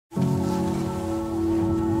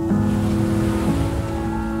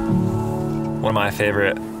of my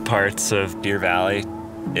favorite parts of Deer Valley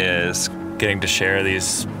is getting to share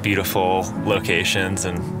these beautiful locations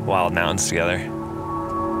and wild mountains together.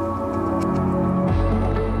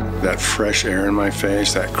 That fresh air in my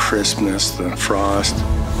face, that crispness, the frost.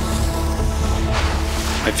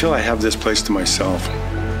 I feel I have this place to myself.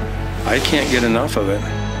 I can't get enough of it.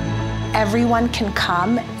 Everyone can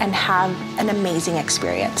come and have an amazing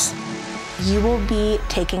experience. You will be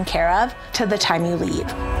taken care of to the time you leave.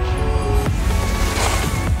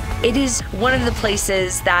 It is one of the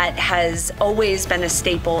places that has always been a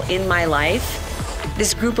staple in my life.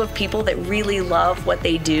 This group of people that really love what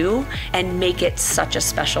they do and make it such a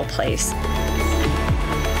special place.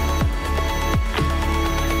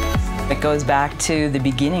 It goes back to the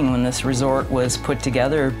beginning when this resort was put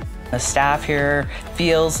together. The staff here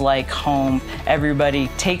feels like home. Everybody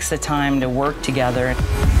takes the time to work together.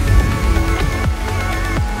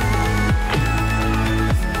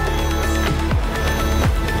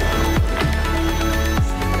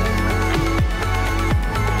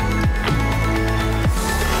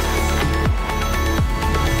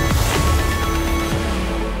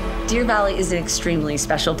 Deer Valley is an extremely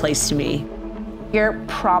special place to me. You're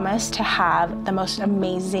promised to have the most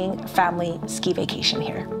amazing family ski vacation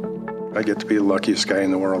here. I get to be the luckiest guy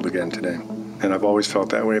in the world again today. And I've always felt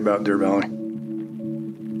that way about Deer Valley.